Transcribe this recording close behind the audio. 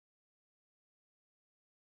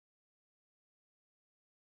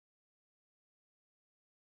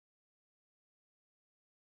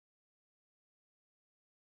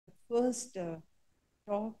first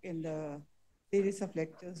talk in the series of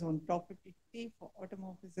lectures on property T for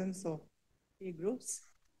automorphisms of T groups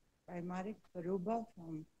by Marek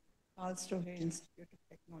from Karlsruhe Institute of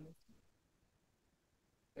Technology.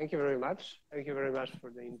 Thank you very much. Thank you very much for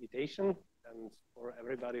the invitation and for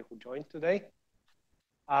everybody who joined today.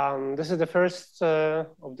 This is the first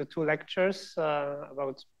of the two lectures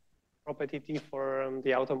about property T for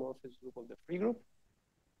the automorphism group of the free group.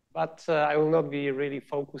 But I will not be really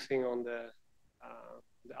focusing on the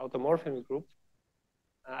automorphism group.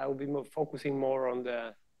 I will be focusing more on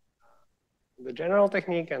the general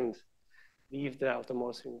technique and leave the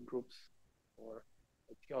automorphism groups for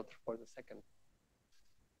Piotr for the second.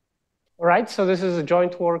 All right, so this is a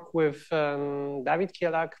joint work with Dawid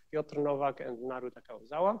Kielak, Piotr Nowak, and Naru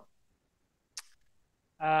Takaozawa.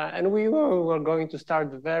 And we were going to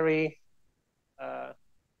start very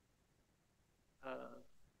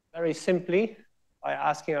simply by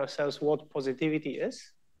asking ourselves what positivity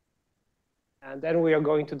is. And then we are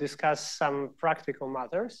going to discuss some practical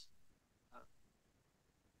matters.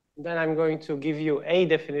 Then I'm going to give you a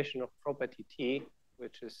definition of property T,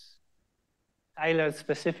 which is tailored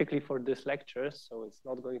specifically for this lecture, so it's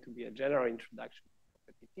not going to be a general introduction to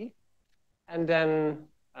property T. And then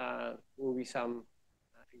will be some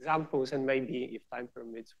examples, and maybe, if time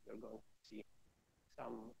permits, we're going to see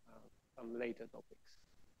some later topics.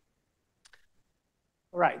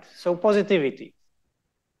 All right, so positivity.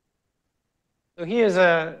 So here's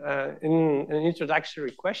an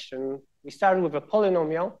introductory question. We start with a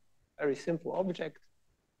polynomial, very simple object,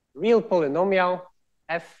 real polynomial,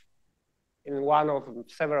 f in one of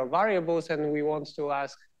several variables, and we want to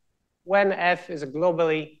ask when f is a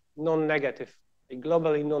globally non-negative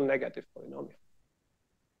polynomial,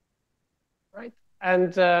 right?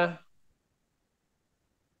 And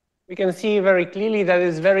we can see very clearly that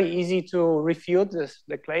it's very easy to refute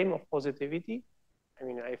the claim of positivity. I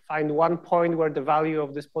mean, I find one point where the value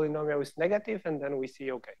of this polynomial is negative, and then we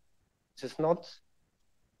see, okay, this is not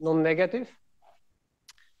non-negative.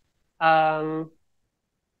 But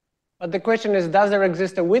the question is, does there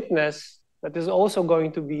exist a witness that is also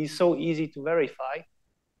going to be so easy to verify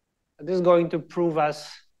that is going to prove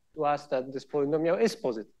to us that this polynomial is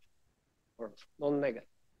positive or non-negative?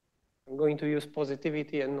 I'm going to use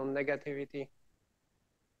positivity and non-negativity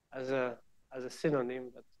as a synonym,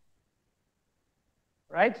 but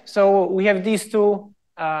right? So we have these two.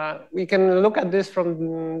 We can look at this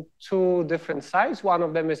from two different sides. One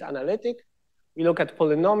of them is analytic. We look at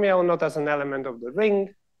polynomial not as an element of the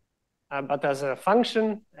ring, but as a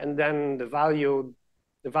function, and then the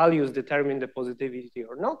values determine the positivity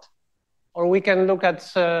or not. Or we can look at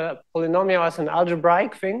polynomial as an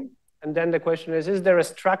algebraic thing, and then the question is there a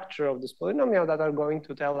structure of this polynomial that are going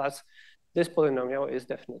to tell us this polynomial is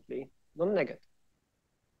definitely non-negative,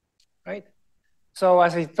 right? So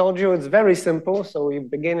as I told you, it's very simple. So we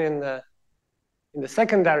begin in the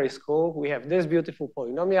secondary school. We have this beautiful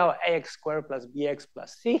polynomial, ax squared plus bx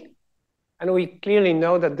plus c. And we clearly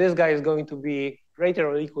know that this guy is going to be greater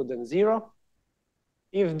or equal than 0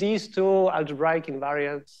 if these two algebraic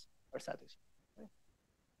invariants are satisfied.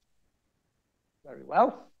 Very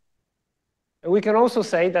well. And we can also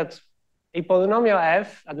say that a polynomial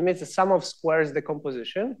f admits a sum of squares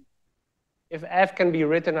decomposition if f can be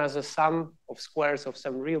written as a sum of squares of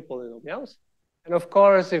some real polynomials. And of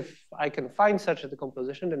course, if I can find such a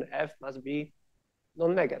decomposition, then f must be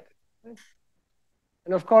non-negative. Right?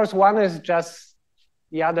 And of course, one is just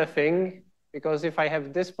the other thing, because if I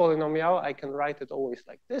have this polynomial, I can write it always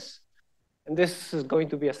like this. And this is going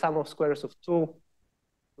to be a sum of squares of two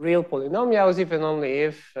real polynomials, if and only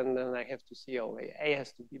if, and then I have to see, oh, a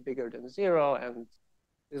has to be bigger than 0, and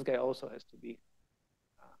this guy also has to be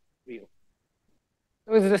real.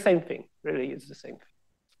 So it's the same thing, really, it's the same thing.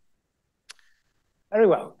 Very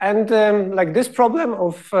well, and like this problem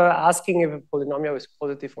of asking if a polynomial is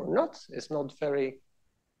positive or not is not very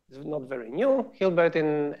new. Hilbert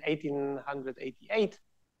in 1888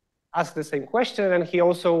 asked the same question, and he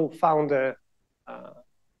also found the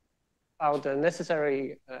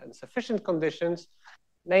necessary and sufficient conditions,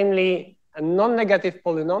 namely a non-negative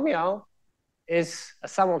polynomial is a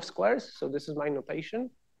sum of squares. So this is my notation,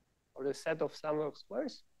 or the set of sum of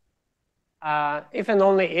squares. If and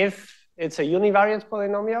only if it's a univariate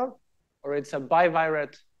polynomial, or it's a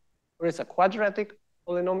bivariate, or it's a quadratic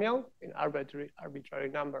polynomial in arbitrary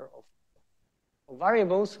number of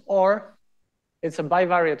variables, or it's a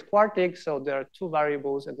bivariate quartic, so there are two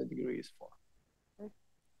variables and the degree is 4. Okay.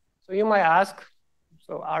 So you might ask,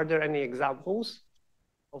 so are there any examples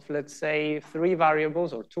of, let's say, 3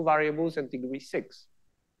 variables or 2 variables and degree 6?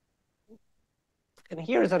 And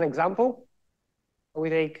here's an example. We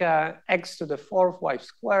take x to the fourth y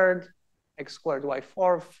squared, x squared y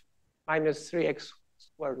fourth, minus 3x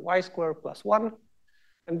squared y squared plus 1.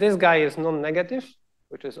 And this guy is non-negative,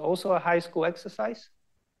 which is also a high school exercise.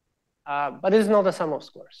 But it's not a sum of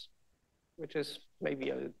squares, which is maybe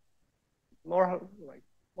a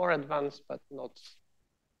more advanced, but not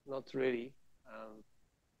really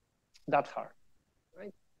that hard,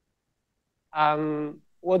 right?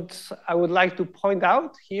 What I would like to point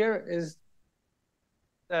out here is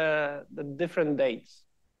the different dates,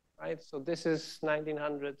 right? So this is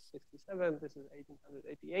 1967, this is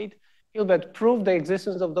 1888. Hilbert proved the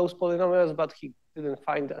existence of those polynomials, but he didn't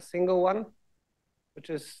find a single one, which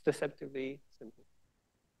is deceptively simple.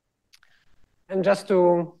 And just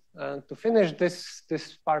to finish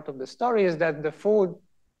this part of the story is that the full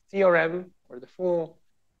theorem or the full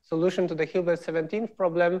solution to the Hilbert 17th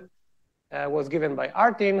problem was given by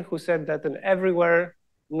Artin, who said that an everywhere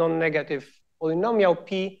non-negative polynomial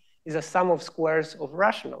P is a sum of squares of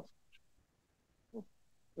rational,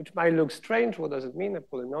 which might look strange. What does it mean? A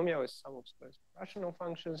polynomial is sum of squares of rational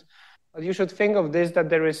functions. But you should think of this, that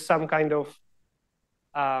there is some kind of,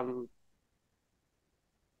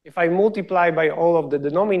 if I multiply by all of the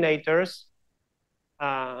denominators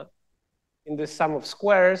in this sum of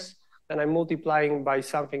squares, then I'm multiplying by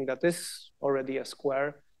something that is already a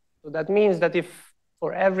square. So that means that if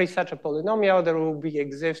for every such a polynomial, there will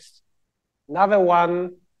exist another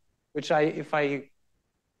one, which if I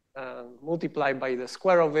multiply by the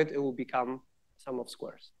square of it, it will become sum of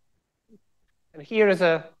squares. And here is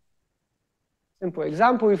a simple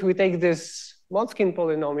example. If we take this Motzkin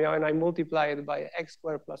polynomial and I multiply it by x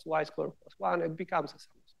squared plus y squared plus 1, it becomes a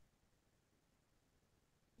sum of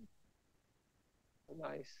squares.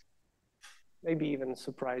 Nice. Maybe even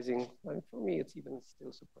surprising. And for me, it's even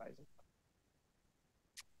still surprising.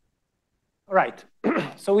 All right.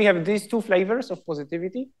 So we have these two flavors of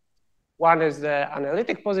positivity. One is the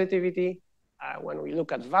analytic positivity. When we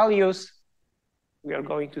look at values, we are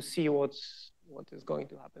going to see what is going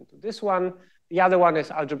to happen to this one. The other one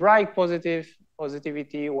is algebraic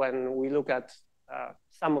positivity when we look at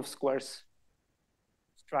sum of squares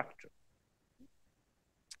structure.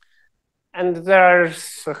 And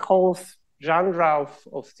there's a whole genre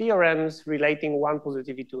of theorems relating one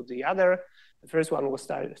positivity to the other. The first one was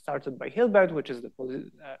started by Hilbert, which is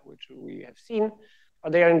which we have seen.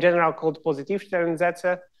 But they are in general called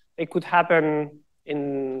Positivstellensätze. They could happen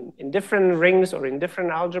in different rings or in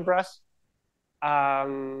different algebras.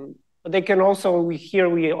 But they can also,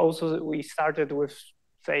 we started with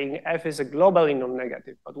saying f is a globally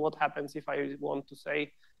non-negative. But what happens if I want to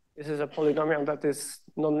say this is a polynomial that is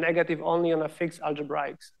non-negative only on a fixed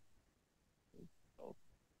algebraic? So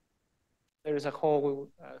there is a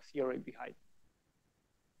whole theory behind.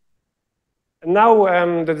 And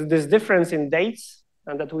now this difference in dates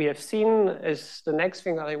and that we have seen is the next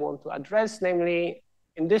thing that I want to address. Namely,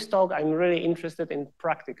 in this talk, I'm really interested in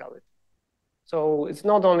practicality. So it's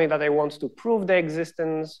not only that I want to prove the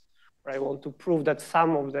existence, or I want to prove that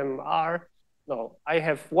some of them are. No, I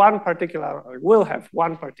have one particular, or will have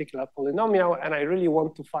one particular polynomial, and I really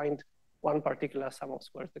want to find one particular sum of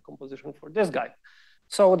squares decomposition for this guy.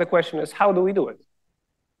 So the question is, how do we do it?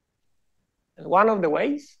 And one of the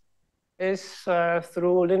ways is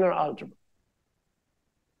through linear algebra,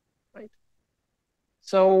 right?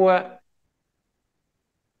 So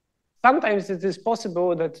sometimes it is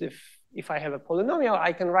possible that if I have a polynomial,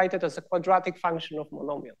 I can write it as a quadratic function of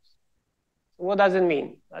monomials. So what does it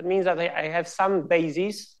mean? That means that I have some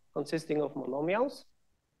bases consisting of monomials,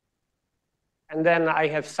 and then I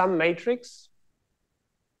have some matrix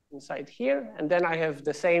inside here, and then I have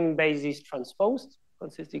the same bases transposed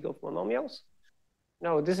consisting of monomials.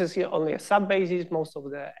 Now, this is here only a sub-basis. Most of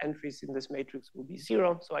the entries in this matrix will be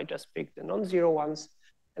 0, so I just pick the non-zero ones.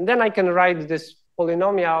 And then I can write this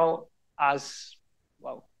polynomial as,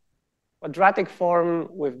 well, quadratic form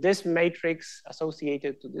with this matrix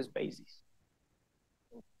associated to this basis.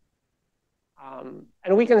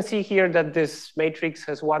 And we can see here that this matrix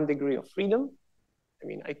has 1 degree of freedom. I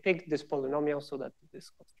mean, I picked this polynomial so that it is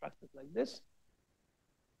constructed like this.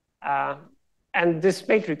 And this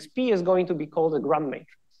matrix P is going to be called a Gram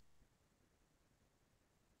matrix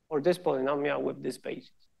for this polynomial with this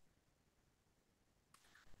basis.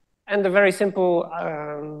 And the very simple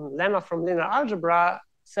lemma from linear algebra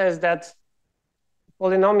says that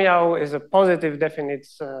polynomial is a positive definite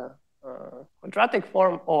quadratic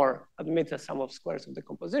form or admits a sum of squares of the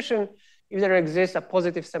composition if there exists a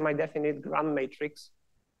positive semi-definite Gram matrix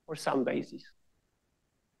for some basis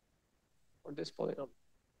for this polynomial.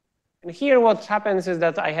 And here what happens is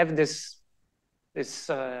that I have this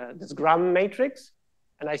Gram matrix,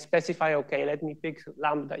 and I specify, okay, let me pick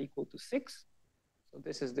lambda equal to 6. So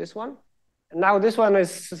this is this one. And now this one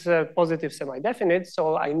is positive semi-definite,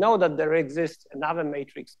 so I know that there exists another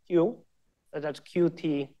matrix Q, so that's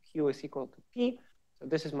QT, Q is equal to P. So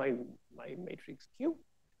this is my matrix Q.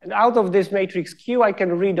 And out of this matrix Q, I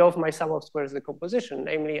can read off my sum of squares decomposition.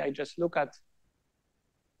 Namely, I just look at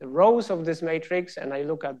the rows of this matrix, and I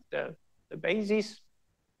look at the bases,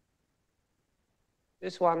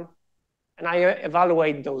 this one, and I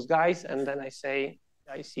evaluate those guys, and then I say,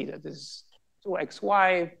 I see that this is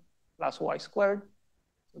 2xy plus y squared.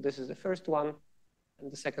 So this is the first one,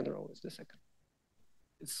 and the second row is the second.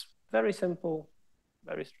 It's very simple,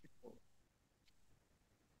 very straightforward.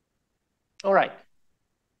 All right.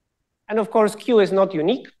 And of course, Q is not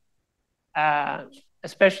unique,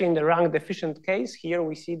 especially in the rank deficient case. Here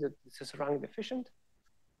we see that this is rank deficient.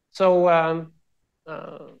 So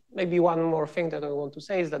maybe one more thing that I want to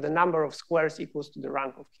say is that the number of squares equals to the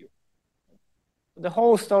rank of Q. The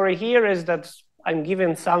whole story here is that I'm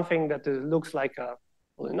given something that looks like a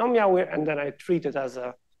polynomial, and then I treat it as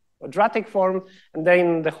a quadratic form, and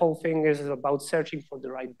then the whole thing is about searching for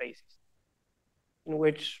the right basis, in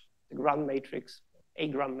which the grand matrix, a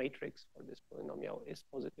grand matrix for this polynomial is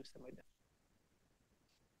positive semi-definite.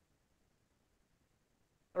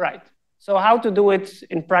 All right, so how to do it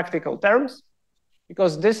in practical terms?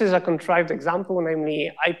 Because this is a contrived example,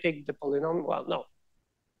 namely I picked the polynomial, well, no.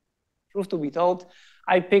 Truth to be told,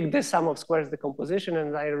 I picked the sum of squares decomposition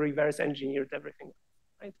and I reverse engineered everything,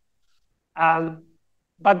 right?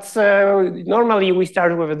 But normally we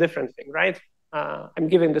start with a different thing, right? I'm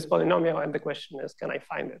given this polynomial and the question is, can I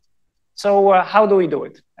find it? So how do we do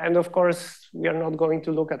it? And of course, we are not going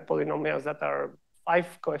to look at polynomials that are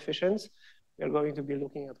 5 coefficients. We are going to be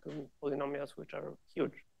looking at polynomials which are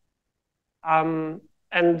huge.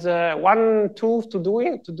 And one tool to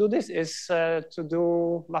do this is to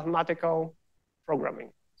do mathematical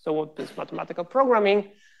programming. So what is mathematical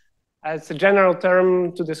programming? It's a general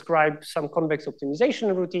term to describe some convex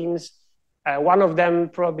optimization routines. One of them,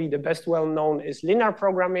 probably the best well-known, is linear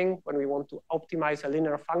programming, when we want to optimize a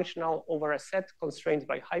linear functional over a set constrained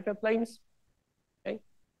by hyperplanes. Okay,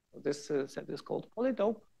 so this set is called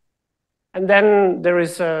polytope. And then there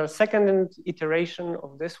is a second iteration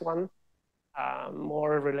of this one,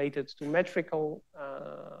 more related to metrical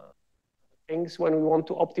things, when we want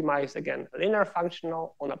to optimize, again, a linear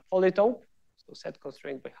functional on a polytope, so set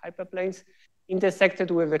constrained by hyperplanes,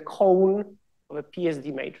 intersected with a cone of a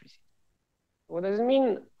PSD matrix. What does it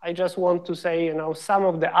mean? I just want to say, you know, some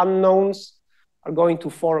of the unknowns are going to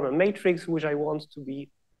form a matrix which I want to be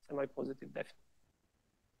semi-positive definite.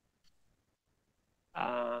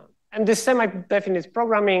 And this semi-definite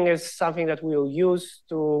programming is something that we'll use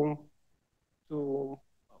to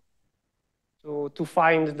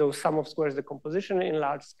find those sum of squares decomposition in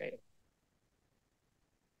large scale.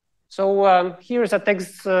 So here's a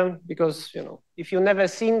text, because, you know, if you've never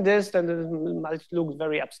seen this, then it might look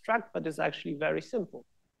very abstract, but it's actually very simple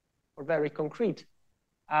or very concrete.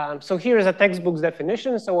 So here is a textbook's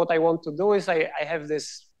definition. So what I want to do is I have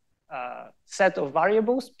this set of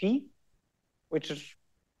variables, P, which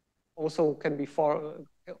also can be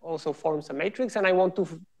also forms a matrix, and I want to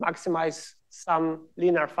maximize some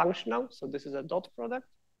linear functional. So this is a dot product.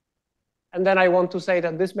 And then I want to say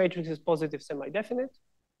that this matrix is positive semi-definite.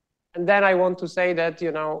 And then I want to say that,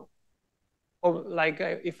 you know, like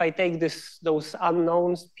if I take those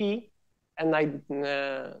unknowns P, and I,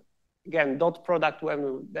 again, dot product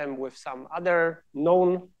them with some other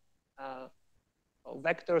known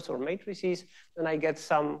vectors or matrices, then I get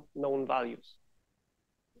some known values.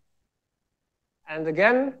 And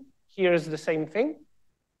again, here's the same thing.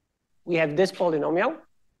 We have this polynomial.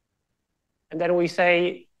 And then we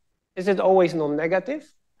say, is it always non-negative?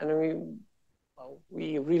 And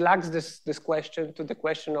we relax this question to the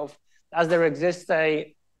question of, does there exist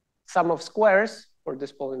a sum of squares for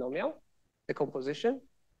this polynomial decomposition?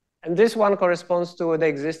 And this one corresponds to the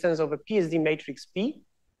existence of a PSD matrix P,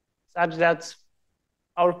 such that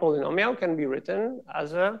our polynomial can be written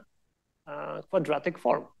as a quadratic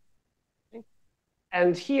form. Okay?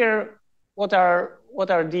 And here, what are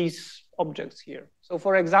these objects here? So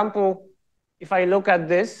for example, if I look at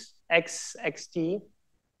this xt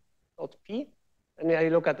dot P, and I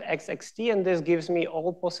look at xxt, and this gives me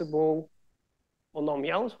all possible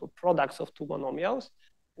monomials or products of two monomials.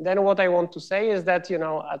 And then what I want to say is that, you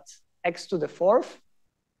know, at x to the 4th,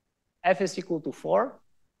 f is equal to 4.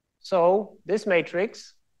 So this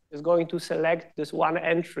matrix is going to select this one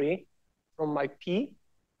entry from my P,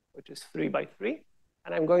 which is 3 by 3.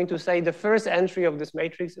 And I'm going to say the first entry of this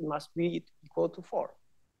matrix, it must be equal to 4.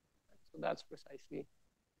 So that's precisely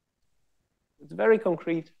It's very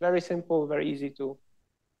concrete, very simple, very easy to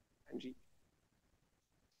ng.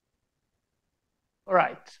 All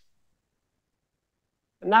right.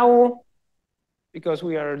 Now, because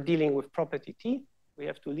we are dealing with property T, we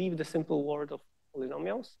have to leave the simple world of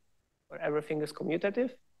polynomials, where everything is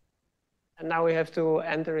commutative. And now we have to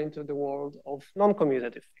enter into the world of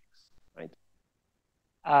non-commutative things, right?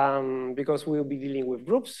 Because we'll be dealing with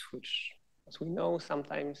groups, which, as we know,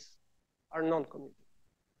 sometimes are non-commutative.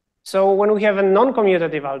 So when we have a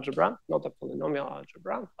non-commutative algebra, not a polynomial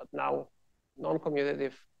algebra, but now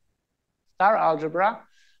non-commutative star algebra,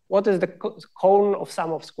 what is the cone of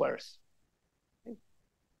sum of squares?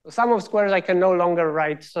 The sum of squares, I can no longer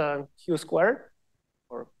write q squared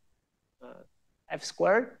or f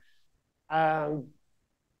squared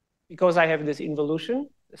because I have this involution,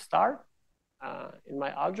 the star, in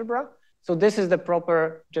my algebra. So this is the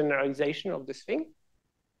proper generalization of this thing.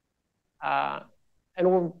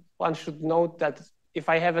 And one should note that if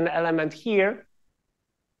I have an element here,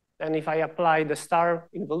 then if I apply the star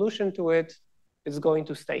involution to it, it's going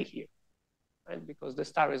to stay here, right? Because the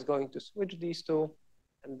star is going to switch these two,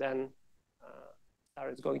 and then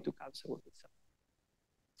star is going to cancel with itself.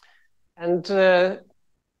 And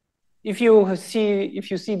if you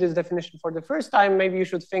see this definition for the first time, maybe you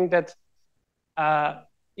should think that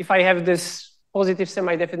if I have this positive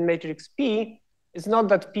semi-definite matrix P, it's not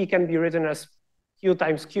that P can be written as Q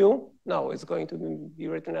times Q. No, it's going to be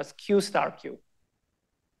written as Q star Q.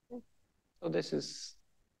 So this is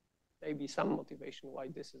maybe some motivation why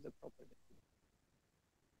this is the proper definition.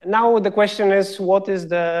 And now the question is, what is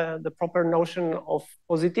the proper notion of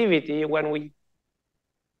positivity when we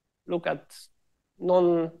look at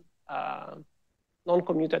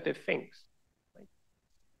non-commutative things? Right?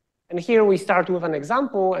 And here we start with an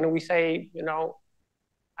example, and we say,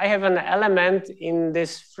 I have an element in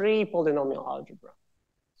this free polynomial algebra.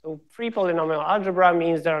 So free polynomial algebra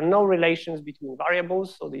means there are no relations between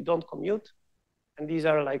variables, so they don't commute. And these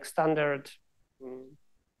are like standard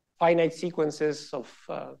finite sequences of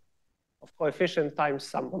coefficient times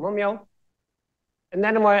some monomial. And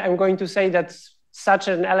then I'm going to say that such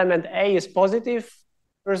an element A is positive.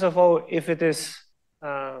 First of all, if it is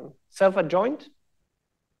self-adjoint.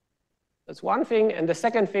 That's one thing. And the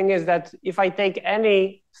second thing is that if I take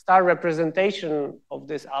any star representation of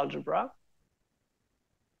this algebra,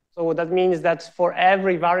 so that means that for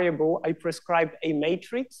every variable, I prescribe a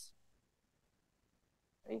matrix.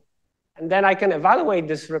 Okay? And then I can evaluate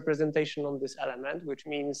this representation on this element, which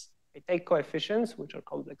means I take coefficients, which are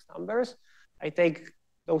complex numbers. I take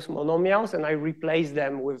those monomials, and I replace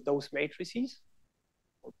them with those matrices,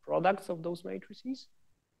 or products of those matrices.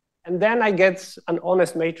 And then I get an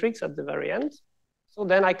honest matrix at the very end. So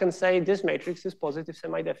then I can say this matrix is positive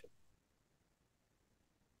semi-definite.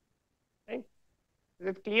 Okay? Is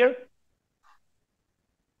it clear?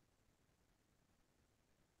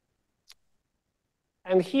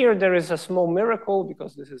 And here there is a small miracle,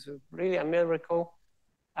 because this is really a miracle,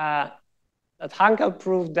 that Hankel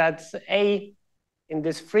proved that A in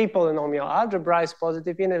this free polynomial algebra is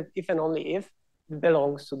positive if and only if it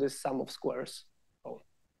belongs to this sum of squares.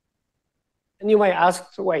 And you might ask,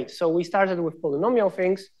 wait, so we started with polynomial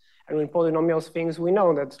things, and in polynomial things, we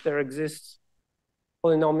know that there exists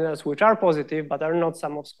polynomials which are positive, but are not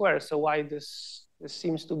sum of squares. So why this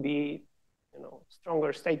seems to be,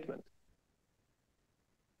 stronger statement,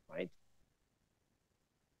 right?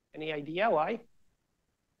 Any idea why?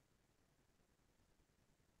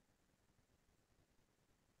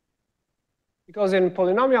 Because in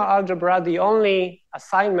polynomial algebra, the only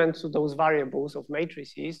assignment to those variables of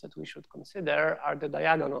matrices that we should consider are the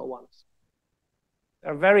diagonal ones.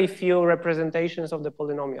 There are very few representations of the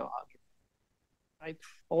polynomial algebra, right?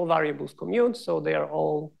 All variables commute, so they are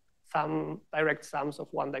all direct sums of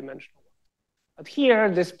one-dimensional. But here,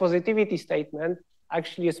 this positivity statement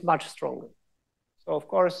actually is much stronger. So of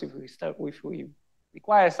course, if we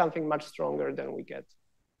require something much stronger, then we get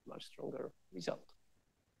a much stronger result.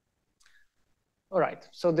 All right,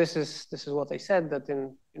 so this is what I said, that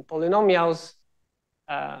in polynomials,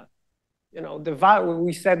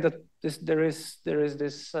 we said that there is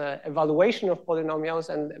this evaluation of polynomials,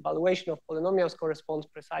 and evaluation of polynomials corresponds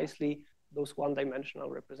precisely to those one-dimensional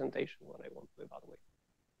representation when I want to evaluate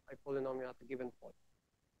my polynomial at a given point.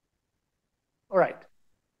 All right,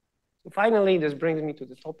 so finally, this brings me to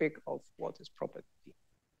the topic of what is property T.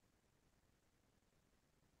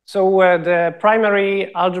 So the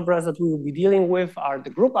primary algebras that we will be dealing with are the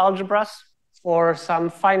group algebras for some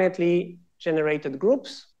finitely generated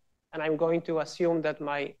groups. And I'm going to assume that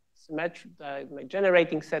my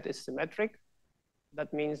generating set is symmetric.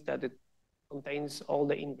 That means that it contains all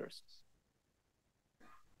the inverses.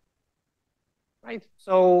 right?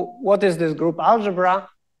 So what is this group algebra?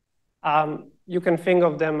 You can think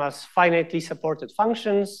of them as finitely supported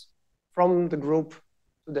functions from the group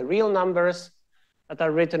to the real numbers that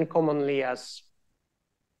are written commonly as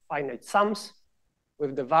finite sums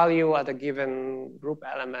with the value at a given group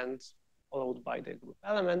element followed by the group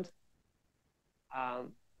element.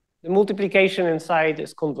 The multiplication inside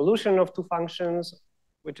is convolution of two functions,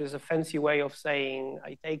 which is a fancy way of saying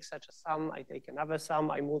I take such a sum, I take another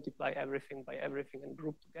sum, I multiply everything by everything and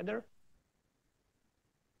group together.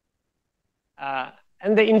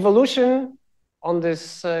 And the involution on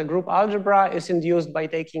this group algebra is induced by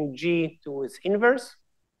taking G to its inverse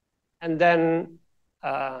and then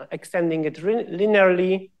extending it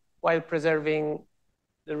linearly while preserving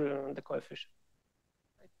the coefficient.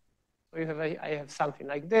 So I have something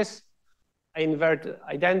like this. I invert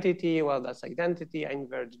identity, well, that's identity. I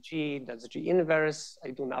invert G, that's G inverse. I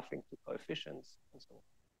do nothing to coefficients, and so on.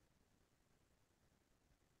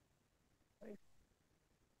 Right?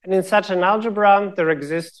 And in such an algebra, there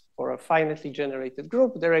exists, for a finitely generated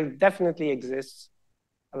group, there definitely exists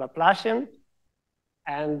a Laplacian.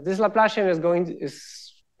 And this Laplacian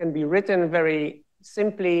can be written very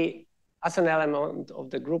simply as an element of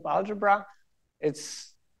the group algebra. It's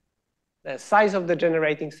the size of the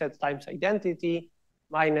generating set times identity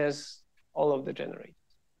minus all of the generators.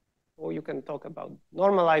 Or you can talk about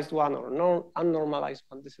normalized one or unnormalized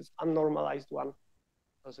one. This is unnormalized one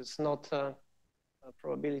because it's not a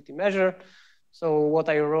probability measure. So what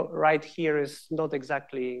I write here is not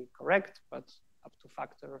exactly correct, but up to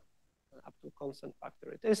constant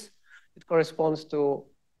factor it is. It corresponds to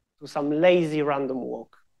some lazy random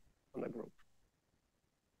walk on a group.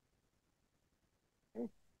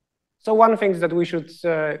 So one thing that we should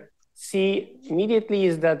see immediately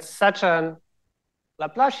is that such a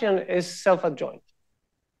Laplacian is self-adjoint.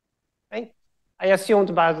 Okay? I assumed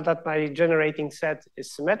that my generating set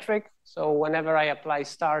is symmetric. So whenever I apply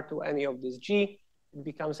star to any of this G, it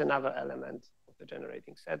becomes another element of the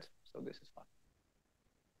generating set. So this is fine.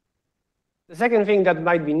 The second thing that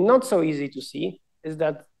might be not so easy to see is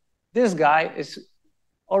that this guy is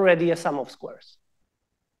already a sum of squares.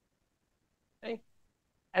 Okay?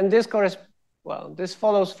 And this this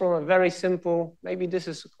follows from a very simple, maybe this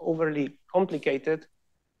is overly complicated,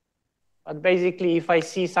 but basically if I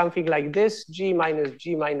see something like this, G minus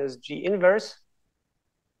G inverse,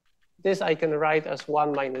 this I can write as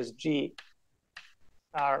 1 minus G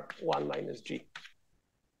star 1 minus G.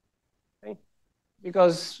 Okay?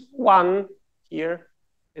 Because 1 here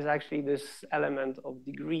is actually this element of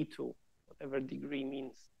degree 2, whatever degree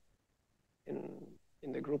means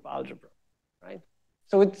in the group algebra, right?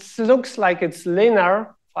 So it looks like it's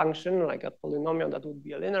linear function, like a polynomial that would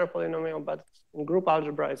be a linear polynomial, but in group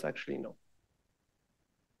algebra, it's actually no.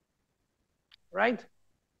 Right?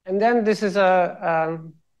 And then this is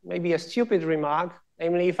maybe a stupid remark,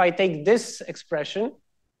 namely if I take this expression,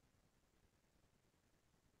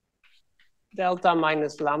 delta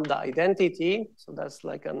minus lambda identity, so that's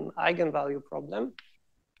like an eigenvalue problem,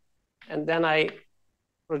 and then I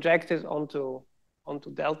project it onto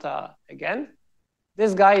delta again.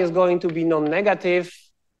 This guy is going to be non-negative,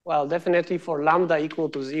 well, definitely for lambda equal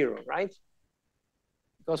to 0, right?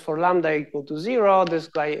 Because for lambda equal to 0, this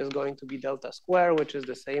guy is going to be delta square, which is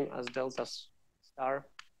the same as delta star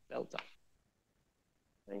delta.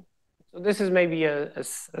 Okay? So this is maybe a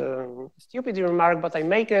stupid remark, but I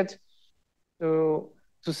make it to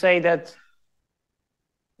say that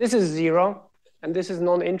this is 0, and this is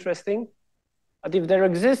non-interesting. But if there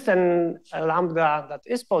exists a lambda that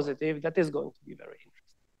is positive, that is going to be very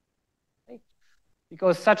interesting. Okay?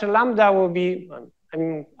 Because such a lambda will be,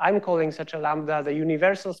 I'm calling such a lambda the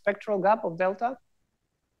universal spectral gap of delta.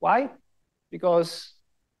 Why? Because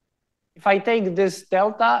if I take this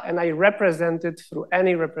delta and I represent it through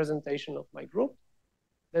any representation of my group,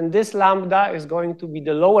 then this lambda is going to be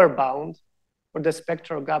the lower bound for the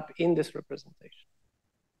spectral gap in this representation.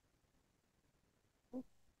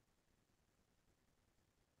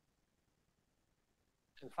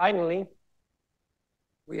 And finally,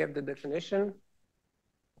 we have the definition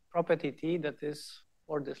of property T that is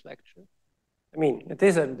for this lecture. I mean, it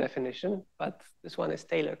is a definition, but this one is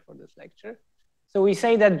tailored for this lecture. So we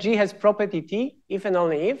say that G has property T if and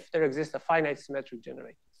only if there exists a finite symmetric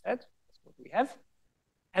generating set. That's what we have.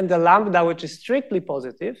 And the lambda, which is strictly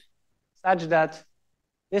positive, such that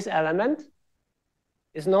this element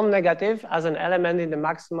is non-negative as an element in the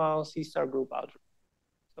maximal C-star group algebra.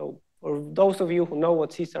 So for those of you who know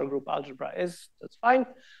what C-star group algebra is, that's fine.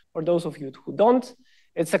 For those of you who don't,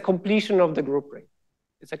 it's a completion of the group ring.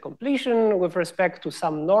 It's a completion with respect to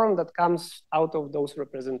some norm that comes out of those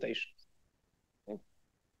representations. Okay?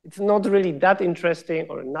 it's not really that interesting,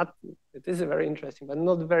 or not, it is very interesting, but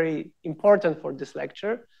not very important for this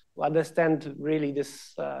lecture to understand really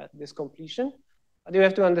this, this completion. But you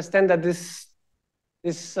have to understand that this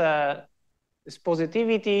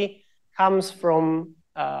positivity comes from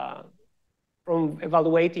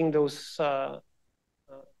evaluating those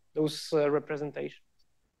representations.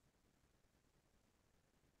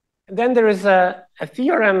 And then there is a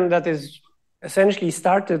theorem that is essentially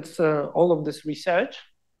started all of this research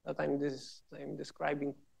that I'm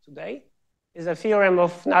describing today. Is a theorem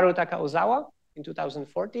of Narutaka Ozawa in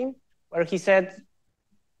 2014, where he said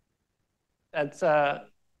that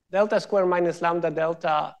delta square minus lambda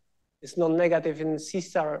delta is non-negative in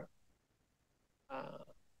C-star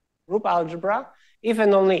group algebra, if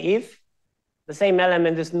and only if the same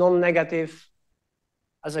element is non-negative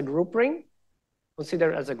as a group ring,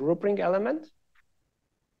 considered as a group ring element.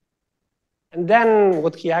 And then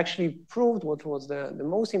what he actually proved, what was the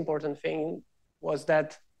most important thing, was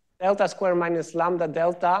that delta square minus lambda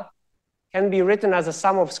delta can be written as a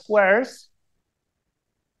sum of squares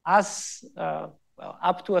as well,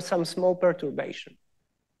 up to some small perturbation.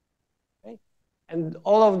 Okay? And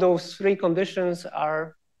all of those three conditions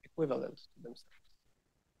are equivalent to themselves.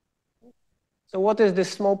 Okay? So what is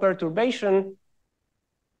this small perturbation?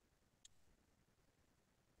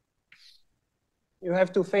 You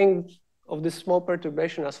have to think of this small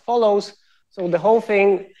perturbation as follows. So the whole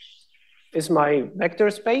thing is my vector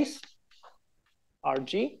space,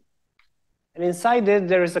 Rg. And inside it,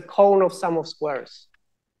 there is a cone of sum of squares.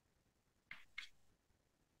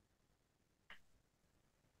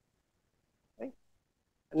 Okay.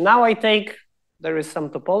 And now I take, there is some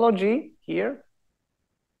topology here,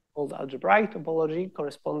 called algebraic topology,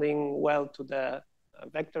 corresponding well to the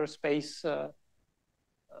vector space, the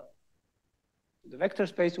vector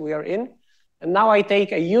space we are in. And now I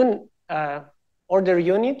take a order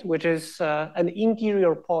unit, which is an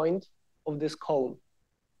interior point of this cone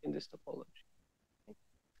in this topology.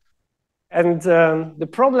 And the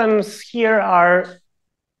problems here are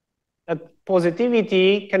that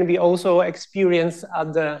positivity can be also experienced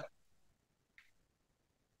at the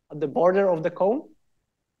border of the cone.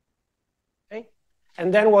 Okay?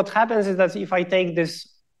 And then what happens is that if I take this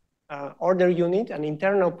order unit, an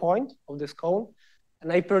internal point of this cone,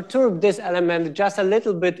 and I perturb this element just a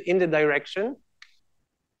little bit in the direction,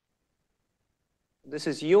 this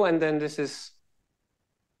is u, and then this is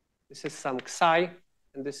some psi,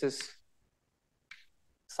 and this is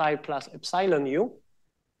psi plus epsilon u,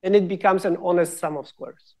 and it becomes an honest sum of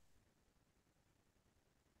squares.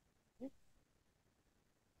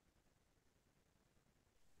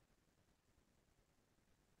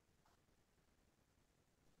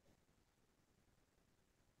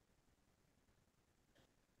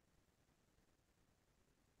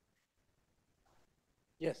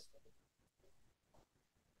 Yes.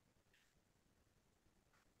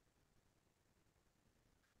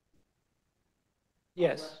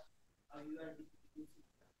 Yes.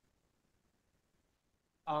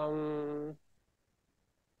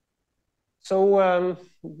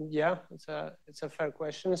 Yeah, it's a fair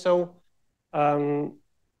question. So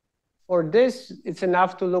for this, it's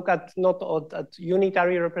enough to look at not at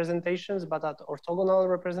unitary representations, but at orthogonal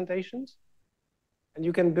representations, and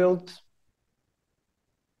you can build.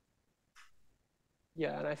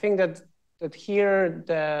 Yeah, and I think that here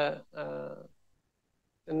the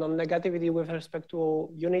non-negativity with respect to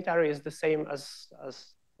unitary is the same as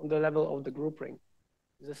on the level of the group ring.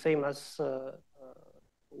 It's the same as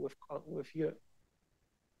with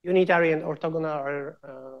unitary and orthogonal are,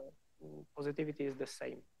 positivity is the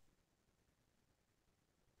same.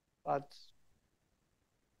 But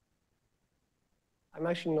I'm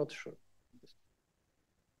actually not sure.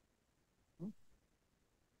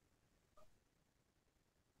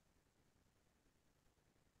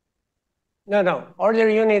 No, order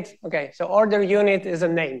unit, okay, so order unit is a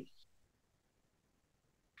name.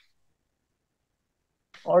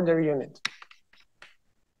 Order unit.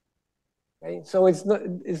 Okay, so it's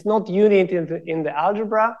not unit in the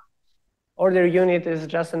algebra. Order unit is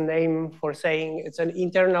just a name for saying it's an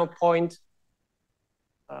internal point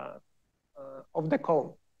of the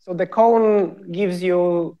cone. So the cone gives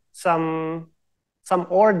you some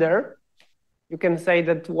order. You can say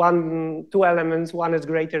that two elements, one is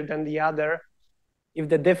greater than the other if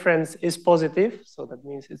the difference is positive. So that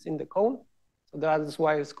means it's in the cone. So that is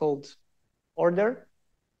why it's called order.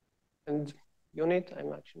 And unit,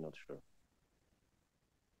 I'm actually not sure.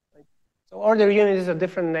 So order unit is a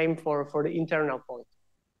different name for the internal point.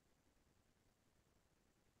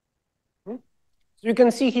 So you can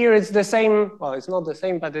see here it's the same, well, it's not the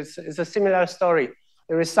same, but it's a similar story.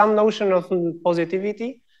 There is some notion of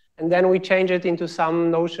positivity, And then we change it into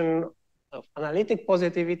some notion of analytic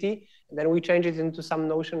positivity. And then we change it into some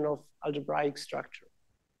notion of algebraic structure.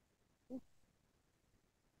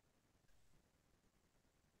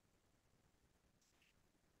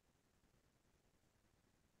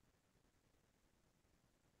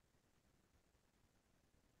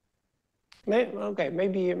 Okay,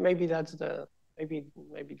 maybe that's the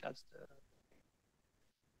maybe that's the.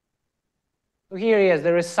 So here, yes,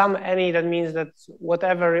 there is some any that means that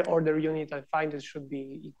whatever order unit I find, it should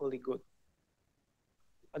be equally good.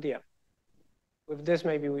 But yeah, with this,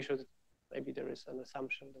 maybe there is an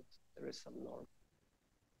assumption that there is some norm.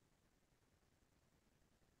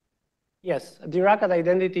 Yes, a Dirac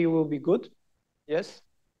identity will be good. Yes.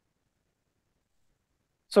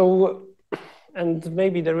 So, and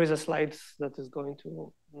maybe there is a slide that is going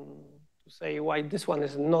to say why this one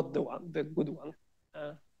is not the good one.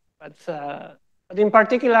 But in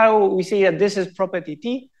particular, we see that this is property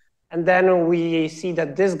T, and then we see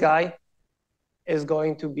that this guy is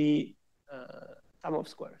going to be sum of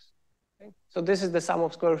squares. Okay? So this is the sum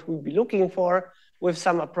of squares we'll be looking for with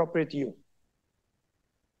some appropriate U.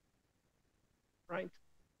 Right?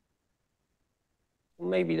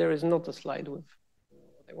 Maybe there is not a slide with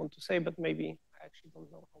what I want to say, but maybe I actually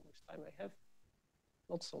don't know how much time I have.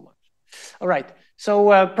 Not so much. All right.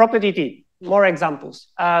 So property T. More examples.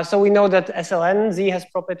 So we know that SLN Z has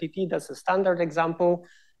property T. That's a standard example.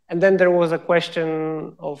 And then there was a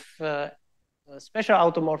question of a special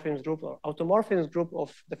automorphisms group or automorphisms group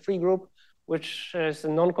of the free group, which is a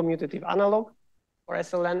non-commutative analog for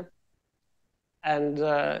SLN. And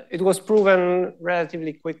it was proven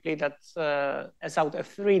relatively quickly that S out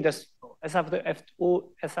F3, S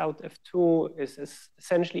out F2 is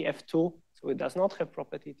essentially F2, so it does not have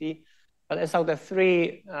property T. But S out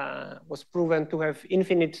F3 was proven to have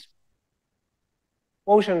infinite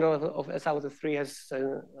quotient of S out F3 has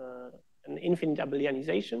an infinite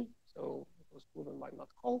abelianization. So it was proven by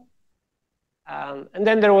Matt-Cole. And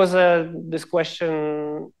then there was this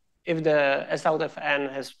question if the S out of N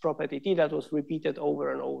has property T that was repeated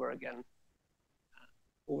over and over again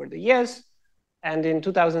over the years. And in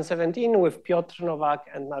 2017, with Piotr Nowak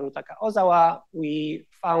and Narutaka Ozawa, we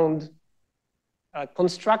found a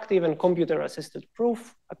constructive and computer-assisted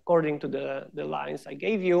proof, according to the lines I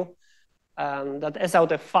gave you, that S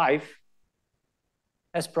out of 5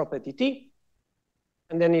 has property T.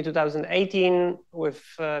 And then in 2018, with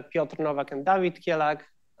Piotr Nowak and David Kielak,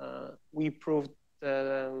 we proved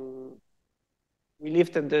we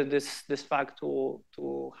lifted this fact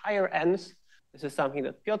to higher ends. This is something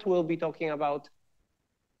that Piotr will be talking about.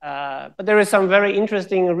 But there is some very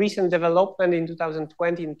interesting recent development in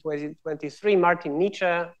 2020 and 2023. Martin Nietzsche,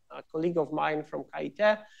 a colleague of mine from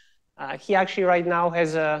KIT, he actually right now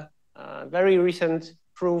has a very recent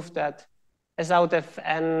proof that S out of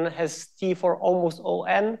N has T for almost all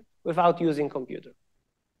N without using computer.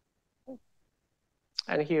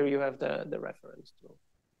 And here you have the reference to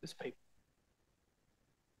this paper.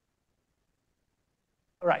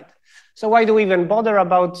 All right. So why do we even bother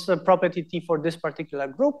about property T for this particular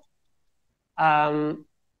group? Well,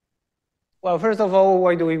 first of all,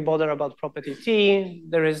 why do we bother about property T?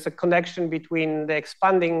 There is a connection between the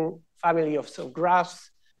expanding family of subgraphs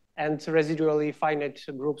and residually finite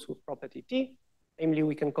groups with property T. Namely,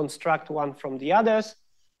 we can construct one from the others.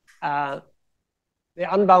 The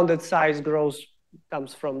unbounded size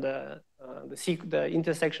comes from the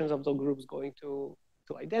intersections of the groups going to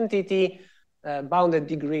identity. Bounded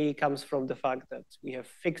degree comes from the fact that we have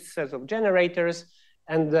fixed sets of generators,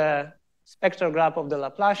 and the spectral graph of the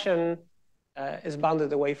Laplacian is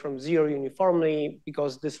bounded away from 0 uniformly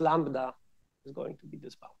because this lambda is going to be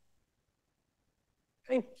this bound.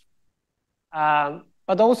 Okay.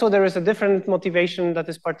 But also there is a different motivation that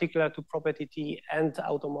is particular to property T and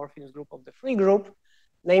automorphisms group of the free group.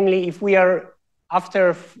 Namely, if we are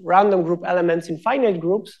after random group elements in finite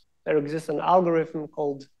groups, there exists an algorithm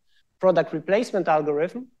called product replacement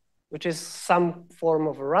algorithm, which is some form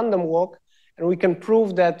of a random walk. And we can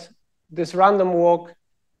prove that this random walk,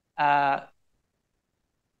 the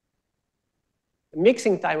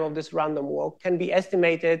mixing time of this random walk can be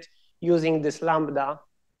estimated using this lambda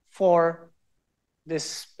for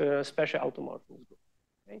this special automorphism group.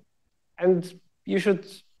 Okay? And you should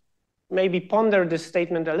maybe ponder this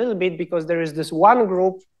statement a little bit, because there is this one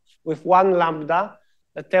group with one lambda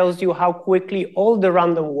that tells you how quickly all the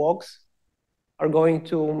random walks are going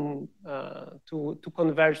to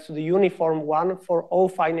converge to the uniform one for all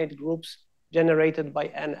finite groups generated by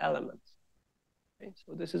n elements. Okay?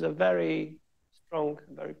 So this is a very strong,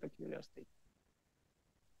 very peculiar statement.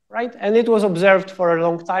 Right? And it was observed for a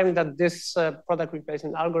long time that this product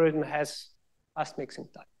replacement algorithm has fast mixing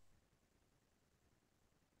time.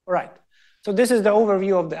 All right. So this is the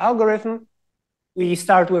overview of the algorithm. We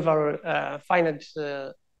start with our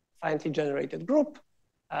finitely generated group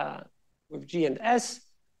with G and S.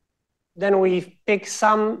 Then we pick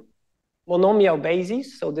some monomial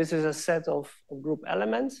bases. So this is a set of group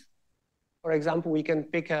elements. For example, we can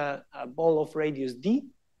pick a ball of radius D.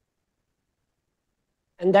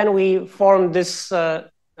 And then we form this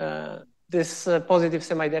positive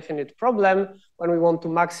semi-definite problem when we want to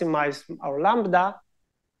maximize our lambda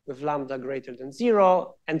with lambda greater than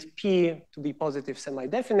 0 and P to be positive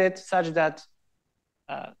semi-definite such that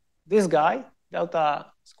this guy, delta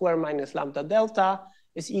square minus lambda delta,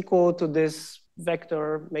 is equal to this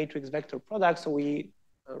vector matrix vector product. So we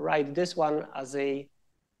write this one as a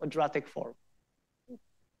quadratic form.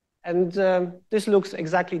 And this looks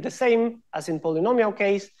exactly the same as in polynomial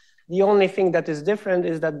case. The only thing that is different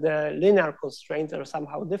is that the linear constraints are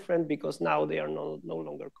somehow different because now they are no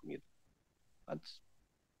longer commutable. But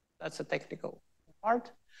that's a technical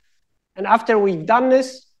part. And after we've done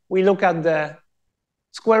this, we look at the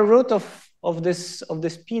square root of this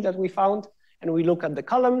P that we found, and we look at the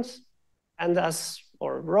columns and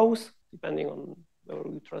or rows, depending on whether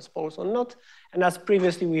we transpose or not. And as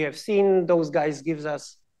previously we have seen, those guys gives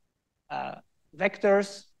us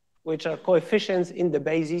vectors which are coefficients in the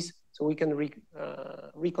bases, so we can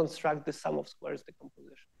reconstruct the sum of squares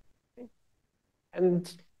decomposition. Okay?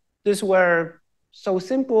 And these were so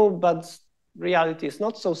simple, but reality is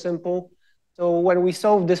not so simple. So when we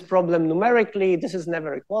solve this problem numerically, this is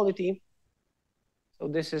never equality. So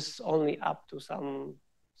this is only up to some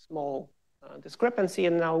small discrepancy,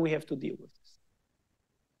 and now we have to deal with this.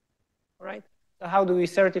 All right. So how do we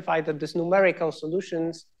certify that these numerical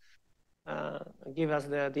solutions give us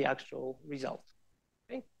the actual result?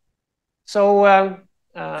 Okay. So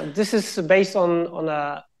this is based on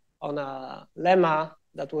a lemma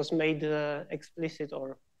that was made explicit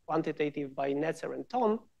or quantitative by Netzer and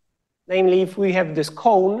Ton. Namely, if we have this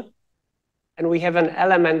cone and we have an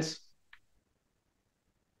element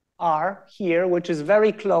R here, which is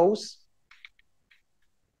very close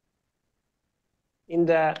in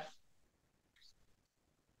the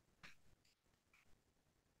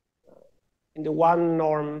one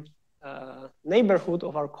norm neighborhood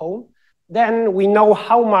of our cone, then we know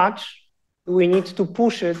how much we need to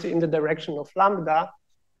push it in the direction of lambda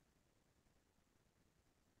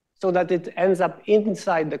so that it ends up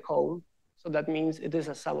inside the cone. So that means it is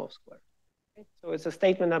a sum of squares. Okay? So it's a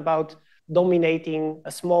statement about dominating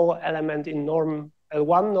a small element in norm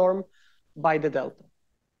L1 norm by the delta.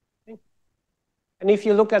 Okay? And if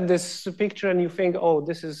you look at this picture and you think, oh,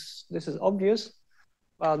 this is obvious,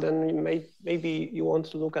 well, then maybe you want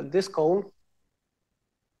to look at this cone.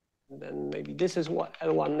 And then maybe this is what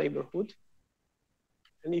L1 neighborhood.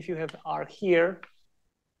 And if you have R here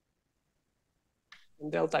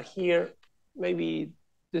and delta here, maybe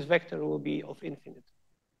this vector will be of infinite,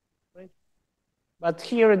 right? But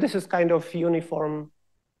here, this is kind of uniform.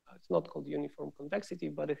 It's not called uniform convexity,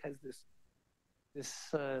 but it has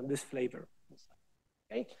this flavor.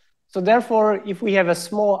 Okay. So therefore, if we have a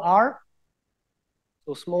small r,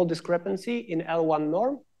 so small discrepancy in L1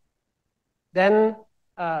 norm, then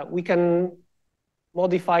we can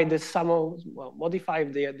modify the sum of, well, modify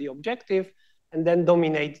the objective, and then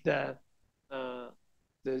dominate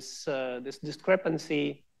this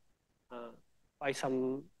discrepancy by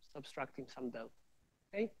subtracting some delta.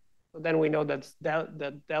 Okay, so then we know that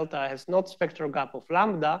delta has not spectral gap of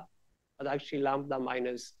lambda, but actually lambda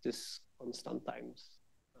minus this constant times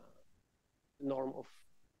the norm of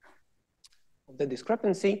the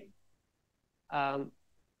discrepancy.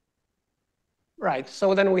 Right,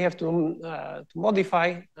 so then we have to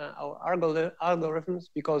modify our algorithms,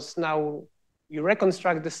 because now you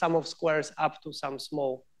reconstruct the sum of squares up to some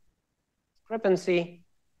small discrepancy,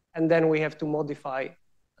 and then we have to modify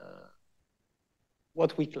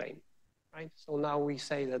what we claim, right? So now we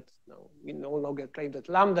say that we no longer claim that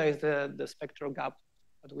lambda is the spectral gap,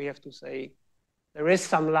 but we have to say there is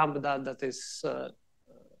some lambda that is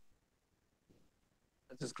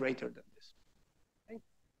greater than this. Okay?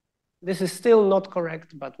 This is still not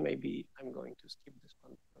correct, but maybe I'm going to skip this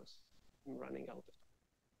one because I'm running out of time.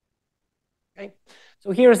 Okay,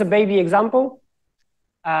 so here's a baby example.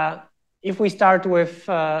 If we start with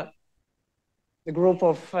the group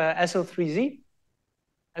of SL3Z,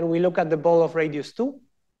 and we look at the ball of radius 2,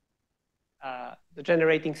 the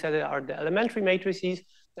generating set are the elementary matrices,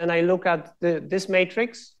 then I look at this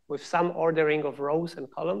matrix with some ordering of rows and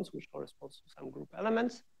columns, which corresponds to some group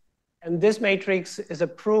elements. And this matrix is a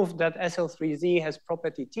proof that SL3Z has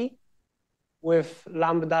property T with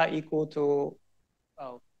lambda equal to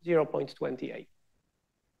 0.28.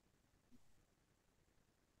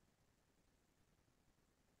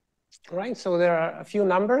 Right, so there are a few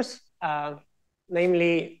numbers.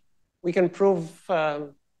 Namely, we can prove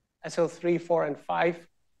SL3, 4, and 5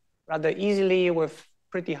 rather easily with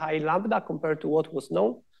pretty high lambda compared to what was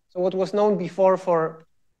known. So what was known before for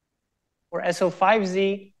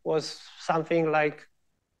SL5Z was something like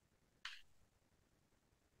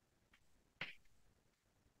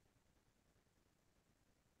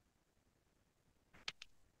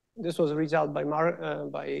this was a result by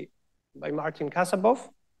Martin Kasabov.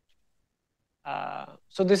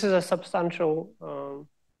 So this is a substantial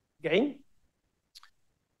gain.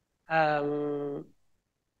 But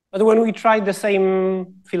when we tried the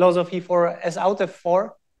same philosophy for S out of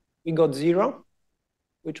 4, we got 0,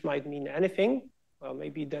 which might mean anything. Well,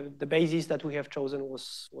 maybe the basis that we have chosen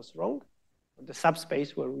was wrong, the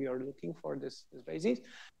subspace where we are looking for this basis.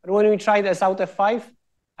 But when we tried S out of 5,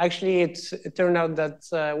 actually it turned out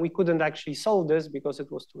that we couldn't actually solve this because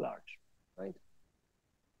it was too large, right?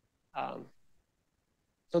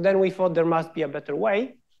 So then we thought there must be a better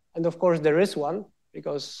way. And of course, there is one,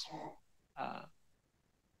 because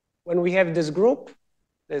when we have this group,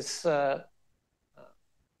 this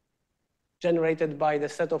generated by the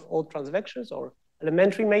set of all transvections or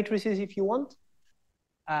elementary matrices, if you want,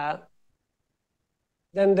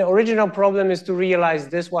 then the original problem is to realize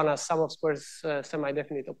this one as sum of squares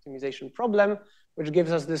semi-definite optimization problem, which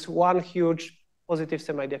gives us this one huge positive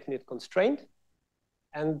semi-definite constraint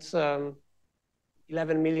and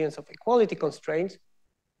 11 millions of equality constraints.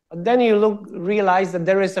 But then you realize that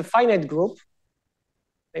there is a finite group,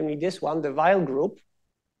 namely this one, the Weil group,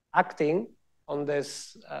 acting on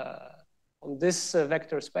this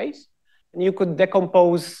vector space. And you could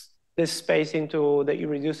decompose this space into the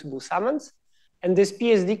irreducible summands. And this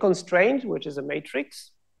PSD constraint, which is a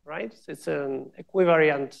matrix, right? It's an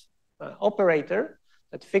equivariant operator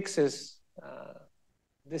that fixes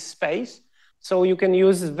this space. So you can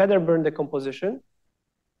use Wedderburn decomposition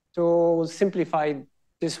to simplify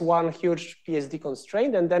this one huge PSD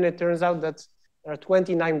constraint. And then it turns out that there are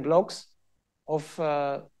 29 blocks of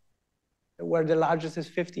where the largest is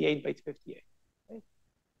 58 by 58. Right?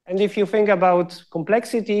 And if you think about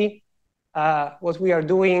complexity, what we are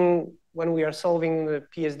doing when we are solving the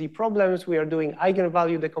PSD problems, we are doing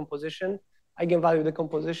eigenvalue decomposition. Eigenvalue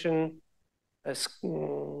decomposition,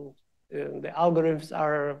 the algorithms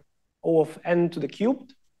are O of n to the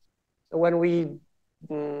cubed. So when we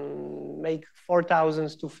make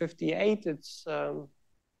 4,000s to 58, it's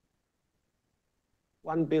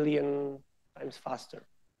 1 billion times faster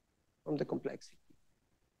from the complexity.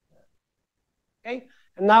 Okay,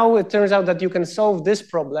 and now it turns out that you can solve this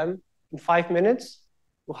problem in 5 minutes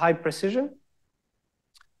to high precision.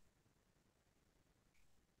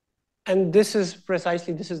 And this is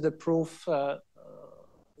the proof of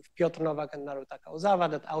Piotr Nowak and Narutaka Ozawa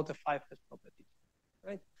that out of 5 has property,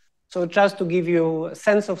 right? So just to give you a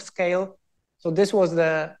sense of scale, so this was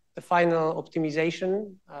the final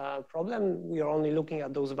optimization problem. We are only looking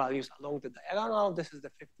at those values along the diagonal. This is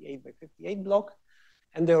the 58 by 58 block.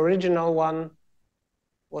 And the original one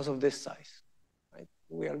was of this size, right?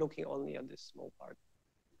 We are looking only at this small part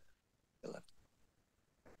on the left.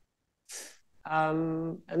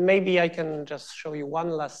 And maybe I can just show you one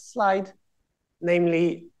last slide.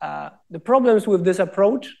 Namely, the problems with this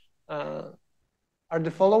approach are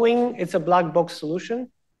the following. It's a black box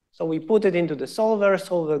solution. So we put it into the solver.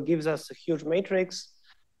 Solver gives us a huge matrix.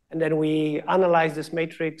 And then we analyze this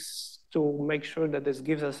matrix to make sure that this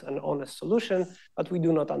gives us an honest solution. But we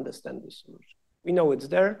do not understand this solution. We know it's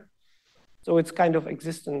there. So it's kind of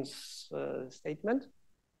existence statement.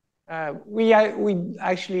 We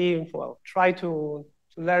actually, well, try to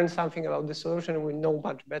learn something about the solution. We know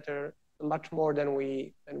much better, much more than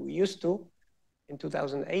we used to in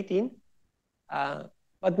 2018.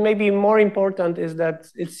 But maybe more important is that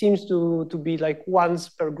it seems to be like once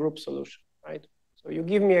per group solution, right? So you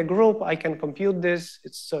give me a group, I can compute this,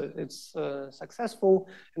 it's successful,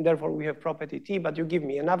 and therefore we have property T, but you give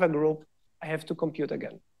me another group, I have to compute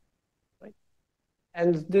again, right?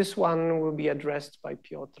 And this one will be addressed by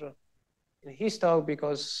Piotr in his talk,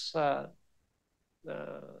 because the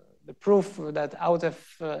proof that out of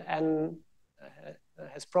n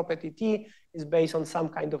has property T is based on some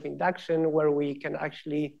kind of induction where we can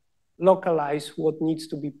actually localize what needs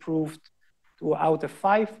to be proved to out of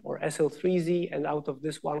 5 or SL3Z, and out of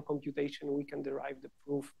this one computation, we can derive the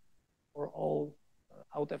proof for all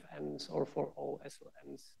out of n's or for all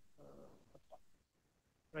SLNs.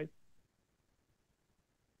 Right?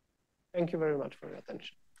 Thank you very much for your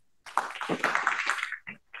attention.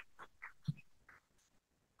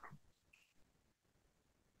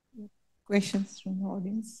 Questions from the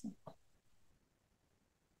audience?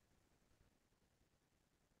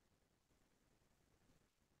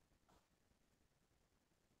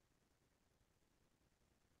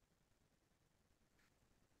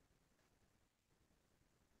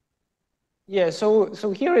 Yeah,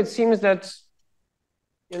 so here it seems that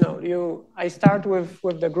I start with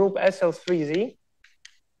the group SL3Z.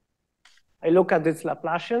 I look at its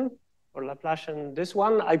Laplacian, or Laplacian this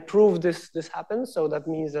one. I prove this happens, so that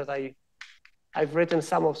means that I've written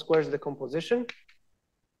sum of squares decomposition.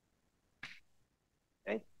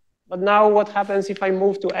 Okay. But now what happens if I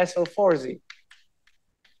move to SL4Z?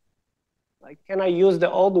 Like, can I use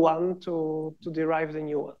the old one to derive the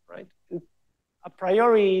new one, right? And a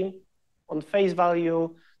priori, on face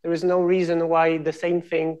value, there is no reason why the same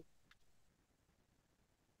thing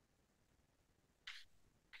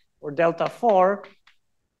or delta 4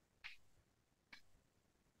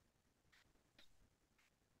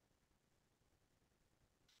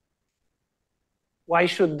 why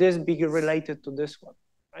should this be related to this one,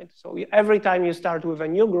 right? So every time you start with a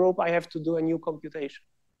new group, I have to do a new computation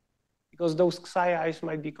because those xi's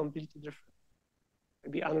might be completely different,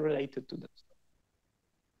 maybe unrelated to this.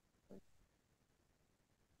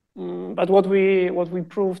 But what we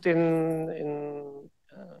proved in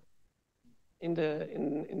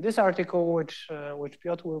this article, which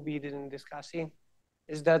Piotr will be discussing,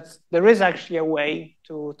 is that there is actually a way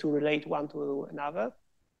to relate one to another.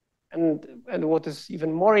 And what is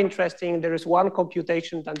even more interesting, there is one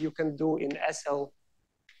computation that you can do in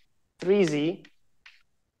SL3Z,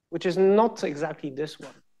 which is not exactly this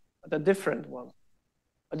one, but a different one.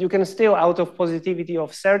 But you can still, out of positivity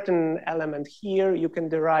of certain element here, you can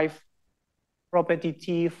derive property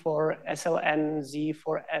T for SLNZ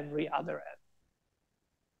for every other n.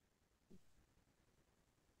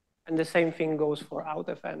 And the same thing goes for out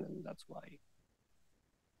of n, and that's why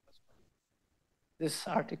this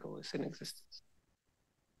article is in existence.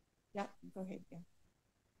 Yeah, go ahead. Yeah.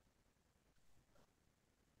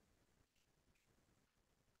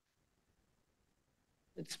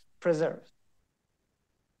 It's preserved.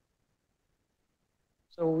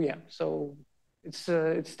 So yeah, so it's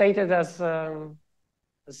stated as well,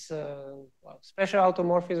 special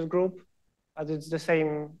automorphism group, but it's the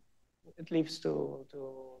same. It leads to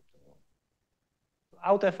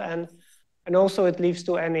out of n, and also it leads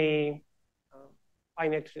to any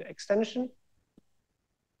finite extension.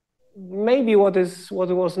 Maybe what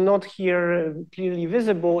was not here clearly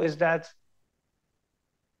visible is that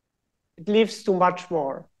it leads to much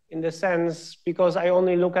more, in the sense because I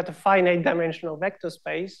only look at a finite dimensional vector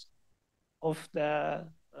space of the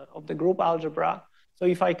group algebra. So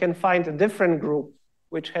if I can find a different group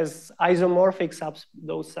which has isomorphic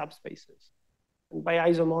those subspaces, and by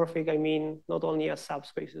isomorphic I mean not only as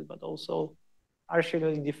subspaces but also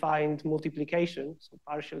partially defined multiplication, so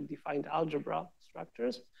partially defined algebra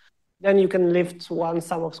structures, then you can lift one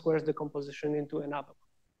sum of squares decomposition into another.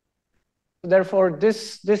 Therefore,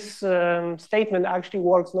 this statement actually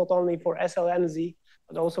works not only for SLNZ,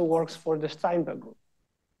 but also works for the Steinberg group,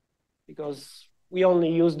 because we only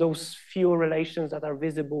use those few relations that are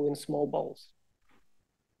visible in small balls.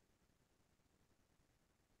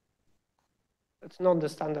 It's not the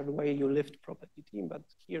standard way you lift property T, but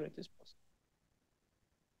here it is possible.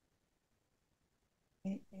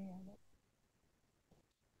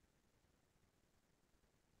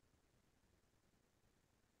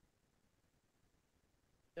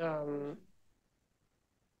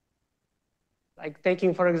 Like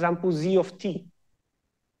taking, for example, Z of T.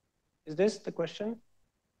 Is this the question?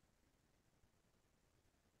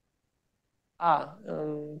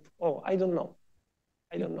 Oh, I don't know.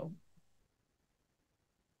 I don't know.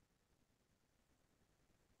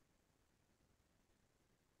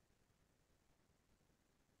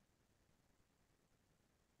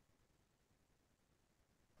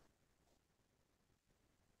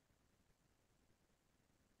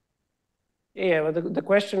 Yeah, but the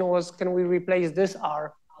question was, can we replace this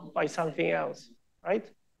R by something else, right?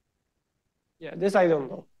 Yeah, this I don't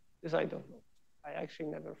know. This I don't know. I actually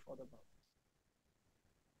never thought about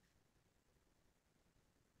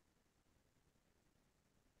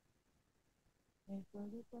it. Any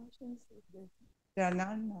further questions? If there are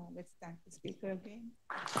none, let's thank the speaker again.